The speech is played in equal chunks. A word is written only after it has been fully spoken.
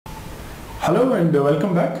Hello and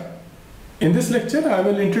welcome back. In this lecture, I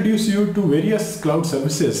will introduce you to various cloud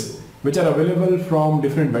services which are available from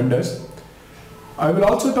different vendors. I will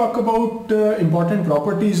also talk about important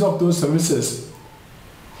properties of those services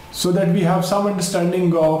so that we have some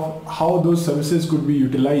understanding of how those services could be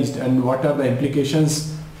utilized and what are the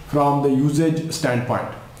implications from the usage standpoint.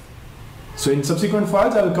 So in subsequent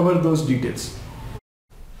files, I will cover those details.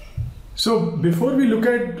 So before we look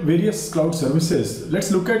at various cloud services,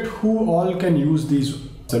 let's look at who all can use these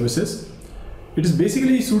services. It is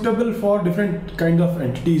basically suitable for different kind of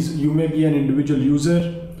entities. You may be an individual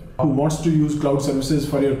user who wants to use cloud services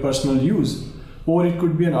for your personal use, or it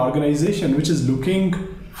could be an organization which is looking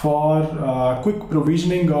for quick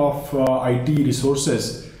provisioning of IT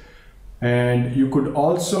resources. And you could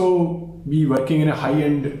also be working in a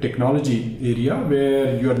high-end technology area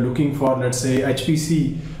where you are looking for, let's say,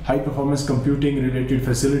 HPC, high performance computing related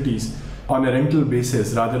facilities on a rental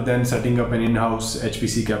basis rather than setting up an in-house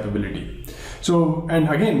HPC capability. So, and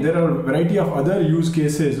again, there are a variety of other use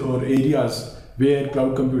cases or areas where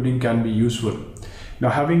cloud computing can be useful. Now,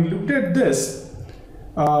 having looked at this,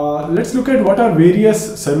 let's look at what are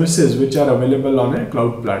various services which are available on a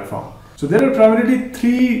cloud platform. So there are primarily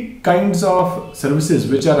three kinds of services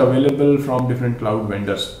which are available from different cloud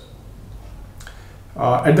vendors.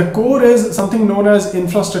 At the core is something known as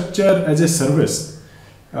infrastructure as a service.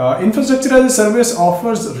 Infrastructure as a service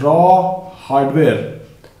offers raw hardware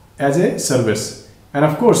as a service. And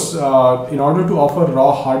of course, in order to offer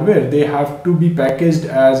raw hardware, they have to be packaged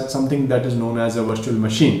as something that is known as a virtual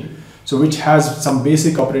machine. So which has some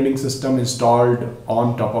basic operating system installed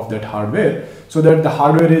on top of that hardware, so that the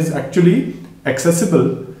hardware is actually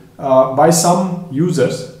accessible by some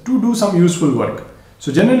users to do some useful work.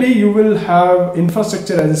 So generally you will have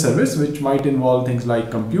infrastructure as a service, which might involve things like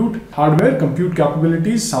compute hardware, compute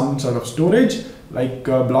capabilities, some sort of storage like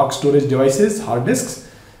block storage devices, hard disks,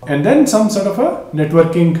 and then some sort of a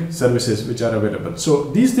networking services which are available. So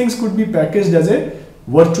these things could be packaged as a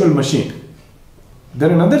virtual machine.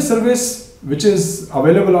 Then another service which is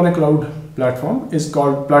available on a cloud platform is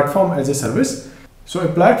called platform as a service. So a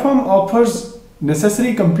platform offers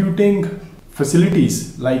necessary computing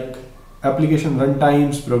facilities like application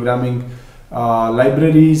runtimes, programming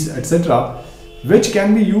libraries, etc., which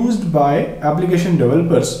can be used by application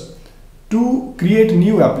developers to create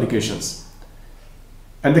new applications.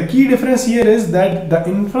 And the key difference here is that the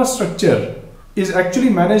infrastructure is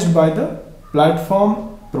actually managed by the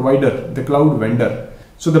platform provider, the cloud vendor.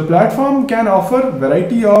 So the platform can offer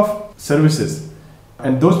variety of services,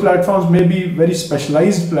 and those platforms may be very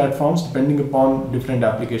specialized platforms depending upon different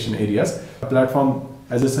application areas. A platform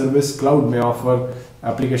as a service cloud may offer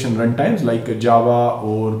application runtimes like Java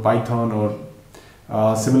or Python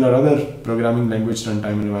or similar other programming language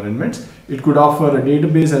runtime environments. It could offer a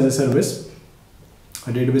database as a service,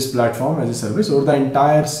 a database platform as a service, or the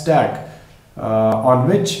entire stack on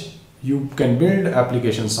which you can build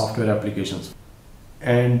applications, software applications.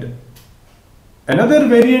 And another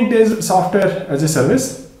variant is software as a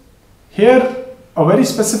service. Here a very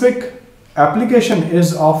specific application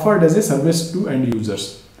is offered as a service to end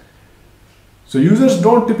users. So users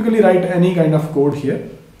don't typically write any kind of code here.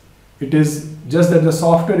 It is just that the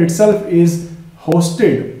software itself is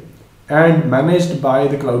hosted and managed by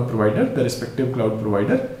the cloud provider, the respective cloud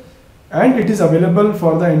provider, and it is available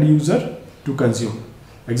for the end user to consume.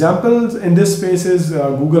 Examples in this space is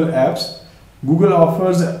Google Apps. Google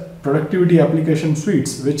offers productivity application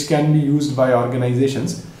suites which can be used by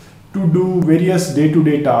organizations to do various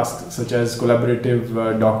day-to-day tasks such as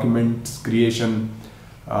collaborative documents creation,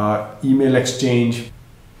 email exchange.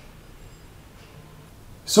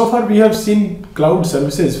 So far we have seen cloud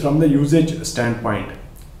services from the usage standpoint.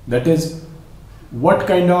 That is, what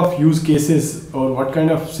kind of use cases or what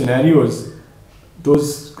kind of scenarios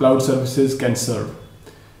those cloud services can serve.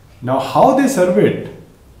 Now, how they serve it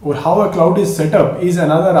or how a cloud is set up is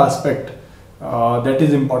another aspect that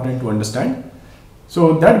is important to understand.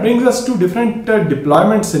 So that brings us to different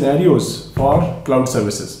deployment scenarios for cloud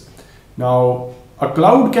services. Now, a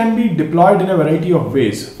cloud can be deployed in a variety of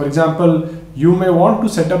ways. For example, you may want to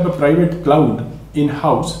set up a private cloud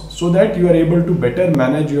in-house so that you are able to better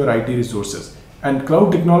manage your IT resources. And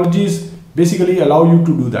cloud technologies basically allow you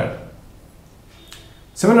to do that.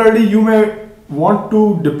 Similarly, you may want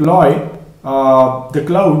to deploy the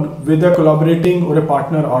cloud with a collaborating or a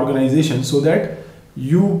partner organization so that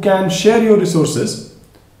you can share your resources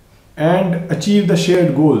and achieve the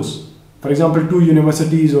shared goals. For example, two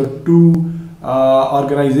universities or two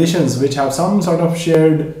organizations which have some sort of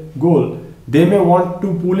shared goal, they may want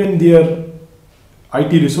to pool in their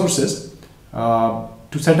IT resources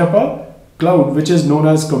to set up a cloud which is known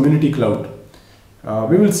as community cloud.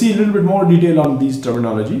 We will see a little bit more detail on these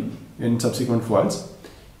terminology in subsequent files.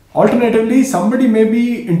 Alternatively, somebody may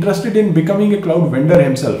be interested in becoming a cloud vendor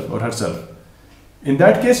himself or herself. In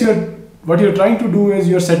that case, what you're trying to do is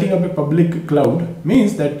you're setting up a public cloud,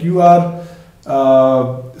 means that you are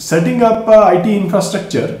setting up a IT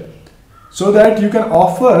infrastructure so that you can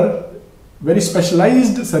offer very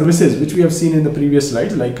specialized services which we have seen in the previous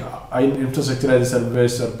slides, like infrastructure as a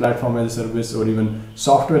service or platform as a service or even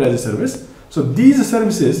software as a service. So these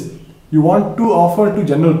services you want to offer to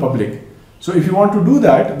general public. So if you want to do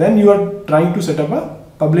that, then you are trying to set up a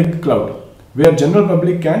public cloud where general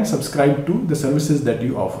public can subscribe to the services that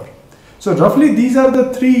you offer. So roughly these are the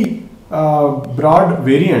three broad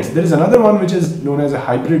variants. There is another one which is known as a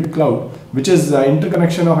hybrid cloud, which is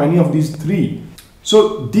interconnection of any of these three.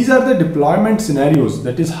 So these are the deployment scenarios.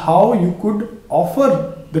 That is how you could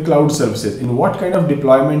offer the cloud services. In what kind of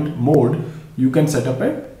deployment mode you can set up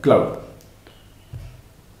a cloud.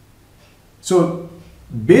 So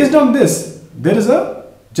based on this, there is a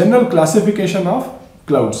general classification of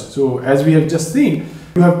clouds. So as we have just seen,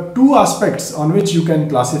 you have two aspects on which you can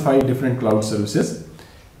classify different cloud services.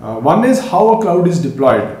 One is how a cloud is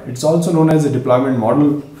deployed. It's also known as a deployment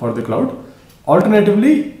model for the cloud.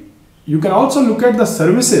 Alternatively, you can also look at the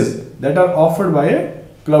services that are offered by a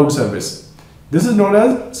cloud service. This is known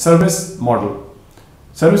as service model.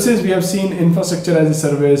 Services, we have seen infrastructure as a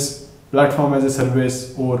service, platform as a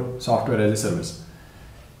service, or software as a service.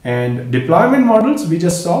 And deployment models, we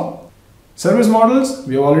just saw. Service models,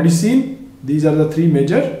 we have already seen. These are the three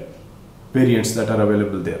major variants that are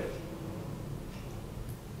available there.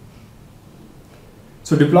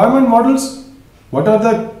 So deployment models, what are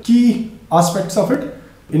the key aspects of it?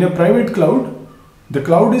 In a private cloud, the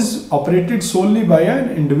cloud is operated solely by an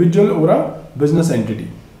individual or a business entity.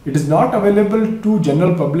 It is not available to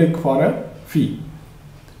general public for a fee.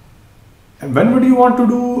 And when would you want to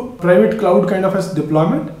do private cloud kind of a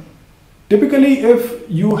deployment? Typically, if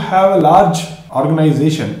you have a large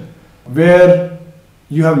organization where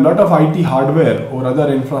you have a lot of IT hardware or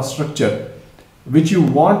other infrastructure which you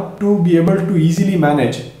want to be able to easily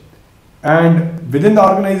manage, and within the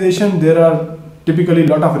organization there are typically a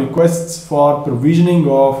lot of requests for provisioning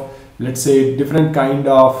of, let's say, different kind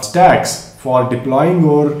of stacks for deploying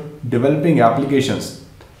or developing applications.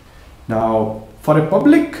 Now, for a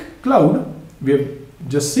public cloud, we have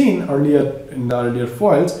just seen earlier in the earlier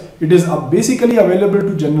files, it is basically available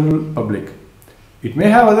to general public. It may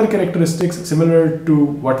have other characteristics similar to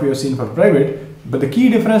what we have seen for private, but the key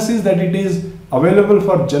difference is that it is available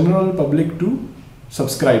for general public to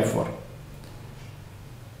subscribe for.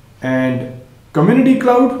 And community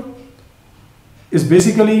cloud is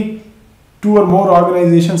basically two or more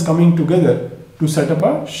organizations coming together to set up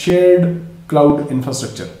a shared cloud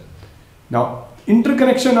infrastructure. Now,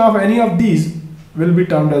 interconnection of any of these will be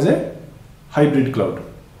termed as a hybrid cloud.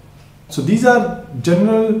 So these are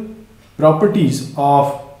general properties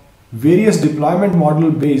of various deployment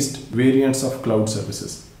model based variants of cloud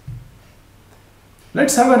services.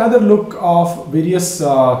 Let's have another look of various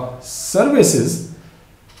services.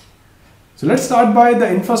 So let's start by the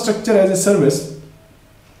infrastructure as a service.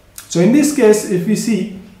 So in this case, if we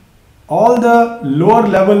see all the lower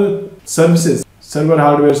level services, server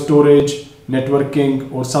hardware, storage,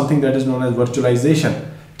 networking, or something that is known as virtualization.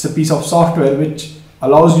 It's a piece of software which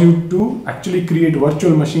allows you to actually create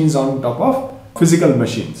virtual machines on top of physical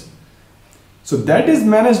machines. So that is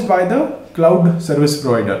managed by the cloud service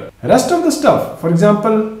provider. Rest of the stuff, for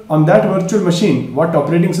example, on that virtual machine, what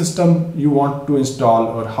operating system you want to install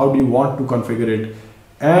or how do you want to configure it,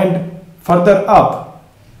 and further up,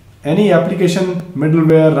 any application,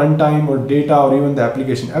 middleware, runtime or data, or even the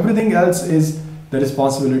application, everything else is the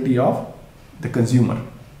responsibility of the consumer.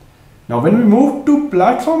 Now when we move to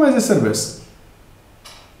platform as a service,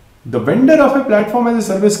 the vendor of a platform as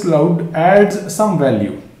a service cloud adds some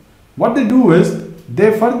value. What they do is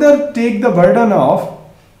they further take the burden of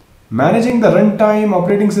managing the runtime,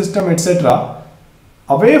 operating system, etc.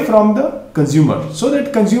 away from the consumer, so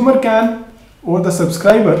that consumer can, or the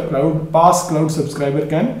subscriber, PaaS cloud subscriber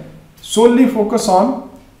can solely focus on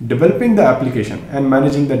developing the application and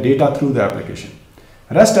managing the data through the application.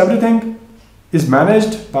 Rest everything is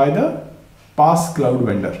managed by the PaaS cloud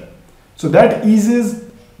vendor. So that eases a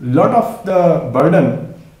lot of the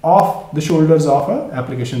burden off the shoulders of an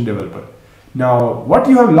application developer. Now, what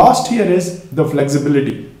you have lost here is the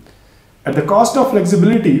flexibility. At the cost of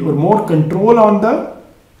flexibility or more control on the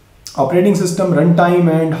operating system,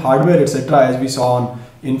 runtime and hardware, etc., as we saw on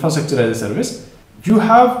infrastructure as a service, you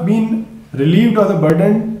have been relieved of the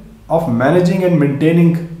burden of managing and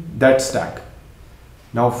maintaining that stack.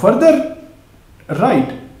 Now further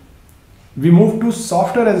right, we move to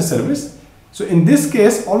software as a service. So in this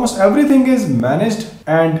case, almost everything is managed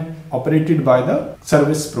and operated by the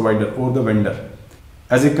service provider or the vendor.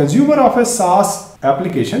 As a consumer of a SaaS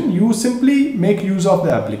application, you simply make use of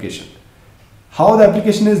the application. How the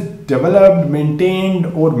application is developed, maintained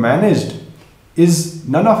or managed is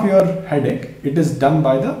none of your headache. It is done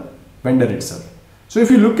by the vendor itself. So if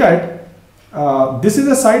you look at, this is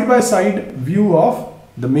a side-by-side view of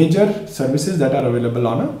the major services that are available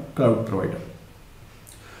on a cloud provider.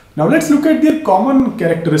 Now let's look at their common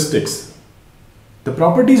characteristics, the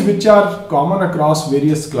properties which are common across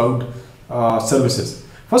various cloud services.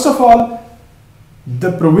 First of all,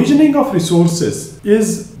 the provisioning of resources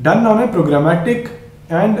is done on a programmatic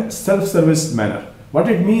and self-service manner. What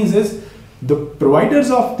it means is the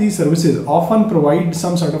providers of these services often provide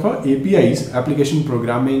some sort of APIs, application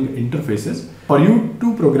programming interfaces, for you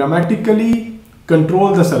to programmatically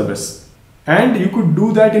control the service, and you could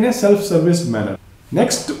do that in a self-service manner.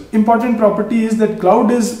 Next important property is that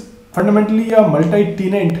cloud is fundamentally a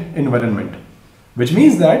multi-tenant environment, which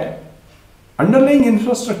means that underlying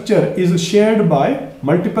infrastructure is shared by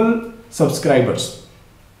multiple subscribers.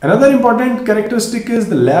 Another important characteristic is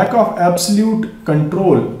the lack of absolute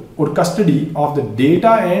control or custody of the data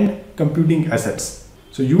and computing assets.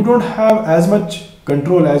 So you don't have as much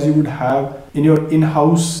control as you would have in your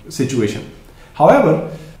in-house situation.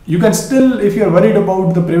 However, you can still, if you are worried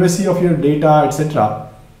about the privacy of your data, etc.,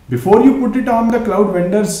 before you put it on the cloud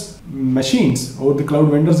vendors' machines or the cloud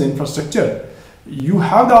vendors' infrastructure, you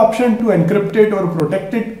have the option to encrypt it or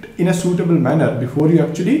protect it in a suitable manner before you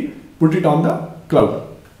actually put it on the cloud.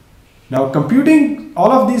 Now, computing,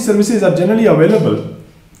 all of these services are generally available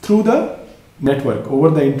through the network, over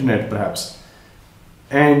the internet perhaps.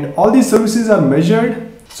 And all these services are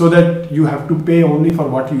measured so that you have to pay only for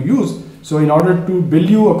what you use. So in order to bill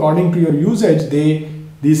you according to your usage,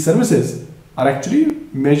 these services are actually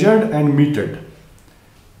measured and metered.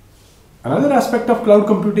 Another aspect of cloud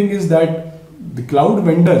computing is that the cloud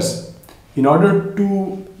vendors, in order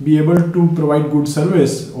to be able to provide good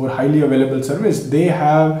service or highly available service, they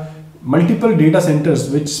have multiple data centers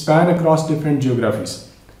which span across different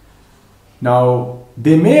geographies. Now,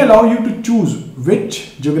 they may allow you to choose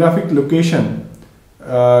which geographic location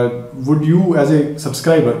would you as a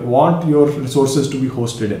subscriber want your resources to be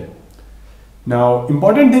hosted in. Now,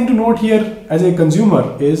 important thing to note here as a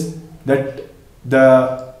consumer is that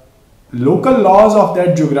the local laws of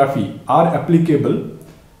that geography are applicable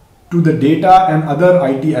to the data and other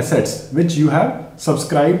IT assets which you have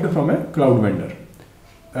subscribed from a cloud vendor.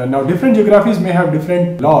 Now, different geographies may have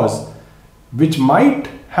different laws which might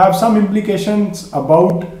have some implications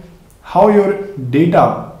about how your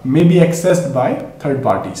data may be accessed by third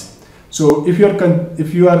parties. So if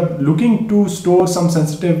you are looking to store some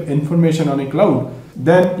sensitive information on a cloud,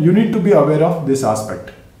 then you need to be aware of this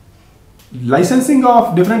aspect. Licensing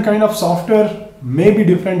of different kind of software may be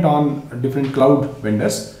different on different cloud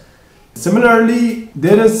vendors. Similarly,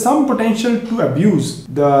 there is some potential to abuse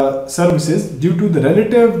the services due to the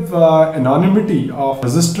relative anonymity of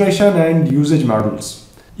registration and usage models.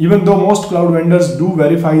 Even though most cloud vendors do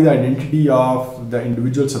verify the identity of the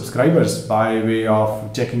individual subscribers by way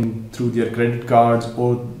of checking through their credit cards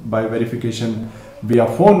or by verification via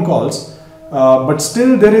phone calls, but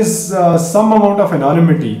still there is some amount of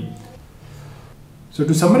anonymity. So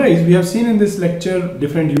to summarize, we have seen in this lecture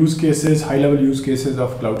different use cases, high-level use cases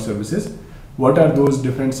of cloud services. What are those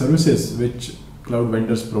different services which cloud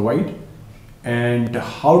vendors provide, and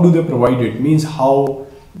how do they provide it? Means how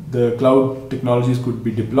the cloud technologies could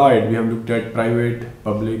be deployed. We have looked at private,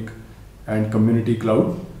 public and community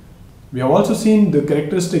cloud. We have also seen the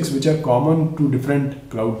characteristics which are common to different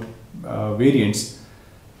cloud variants,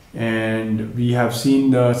 and we have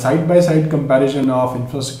seen the side-by-side comparison of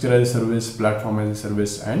infrastructure as a service, platform as a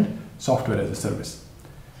service and software as a service.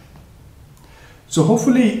 So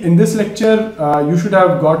hopefully in this lecture you should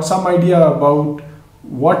have got some idea about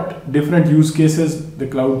what different use cases the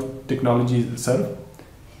cloud technologies serve,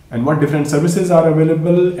 and what different services are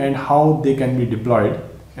available and how they can be deployed,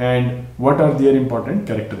 and what are their important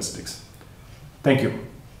characteristics. Thank you.